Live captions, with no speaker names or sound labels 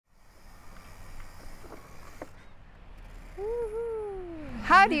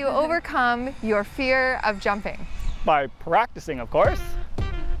How do you overcome your fear of jumping? By practicing, of course.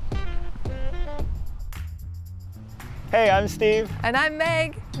 Hey, I'm Steve. And I'm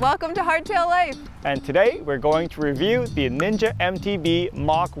Meg. Welcome to Hardtail Life. And today we're going to review the Ninja MTB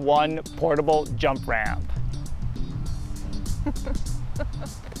Mach 1 portable jump ramp.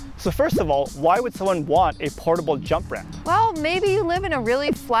 So first of all, why would someone want a portable jump ramp? Well, maybe you live in a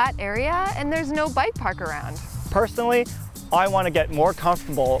really flat area and there's no bike park around. Personally, I want to get more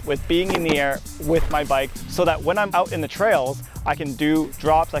comfortable with being in the air with my bike so that when I'm out in the trails, I can do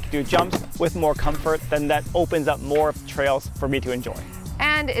drops, I can do jumps with more comfort. Then that opens up more trails for me to enjoy.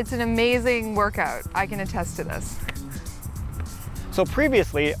 And it's an amazing workout. I can attest to this. So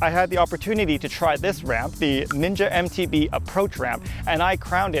previously, I had the opportunity to try this ramp, the Ninja MTB approach ramp, and I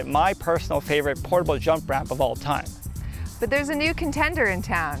crowned it my personal favorite portable jump ramp of all time. But there's a new contender in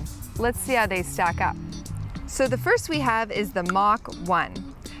town. Let's see how they stack up. So the first we have is the Mach 1.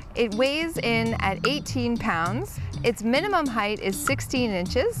 It weighs in at 18 pounds. Its minimum height is 16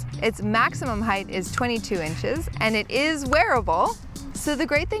 inches. Its maximum height is 22 inches, and it is wearable. So the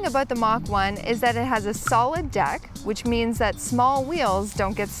great thing about the Mach 1 is that it has a solid deck, which means that small wheels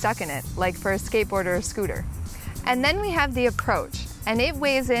don't get stuck in it, like for a skateboard or a scooter. And then we have the approach, and it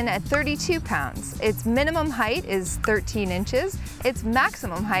weighs in at 32 pounds. Its minimum height is 13 inches. Its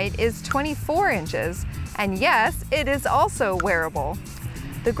maximum height is 24 inches. And yes, it is also wearable.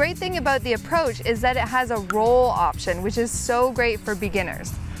 The great thing about the approach is that it has a roll option, which is so great for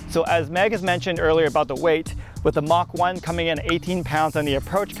beginners. So as Meg has mentioned earlier about the weight, with the Mach 1 coming in at 18 pounds and the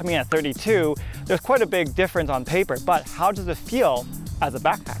approach coming in at 32, there's quite a big difference on paper, but how does it feel as a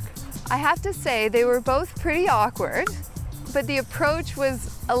backpack? I have to say they were both pretty awkward, but the approach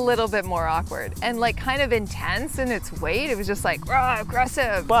was a little bit more awkward and like kind of intense in its weight. It was just like, rah,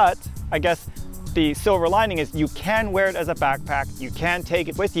 aggressive. But I guess the silver lining is you can wear it as a backpack, you can take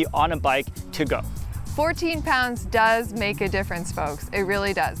it with you on a bike to go. 14 pounds does make a difference, folks. It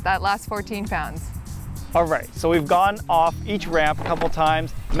really does. That last 14 pounds. All right, so we've gone off each ramp a couple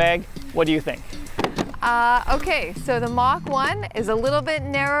times. Meg, what do you think? Okay, so the Mach 1 is a little bit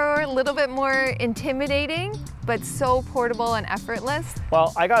narrower, a little bit more intimidating, but so portable and effortless.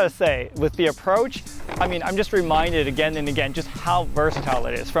 Well, I gotta say, with the approach, I mean, I'm just reminded again and again just how versatile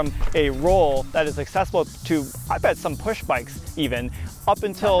it is. From a roll that is accessible to, I bet, some push bikes even, up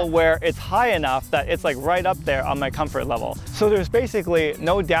until where it's high enough that it's like right up there on my comfort level. So there's basically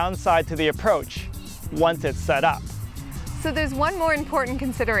no downside to the approach once it's set up. So there's one more important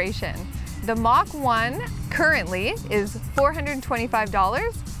consideration. The Mach 1 currently is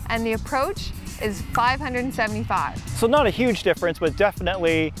 $425 and the approach is $575. So not a huge difference, but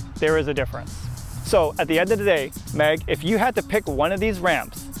definitely there is a difference. So at the end of the day, Meg, if you had to pick one of these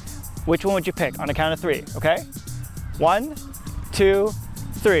ramps, which one would you pick on a count of 3, okay? 1, 2,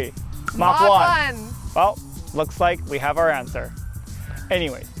 3. Mach 1. Well, looks like we have our answer.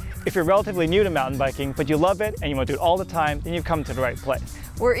 Anyways, if you're relatively new to mountain biking, but you love it and you want to do it all the time, then you've come to the right place.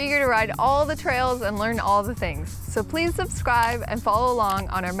 We're eager to ride all the trails and learn all the things. So please subscribe and follow along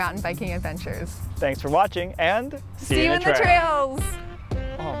on our mountain biking adventures. Thanks for watching and see you in the trails.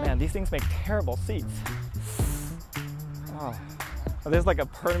 Oh man, these things make terrible seats. Oh, there's like a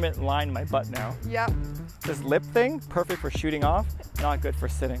permanent line in my butt now. Yep. This lip thing, perfect for shooting off, not good for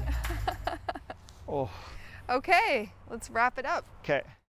sitting. Oh. Okay, let's wrap it up. Okay.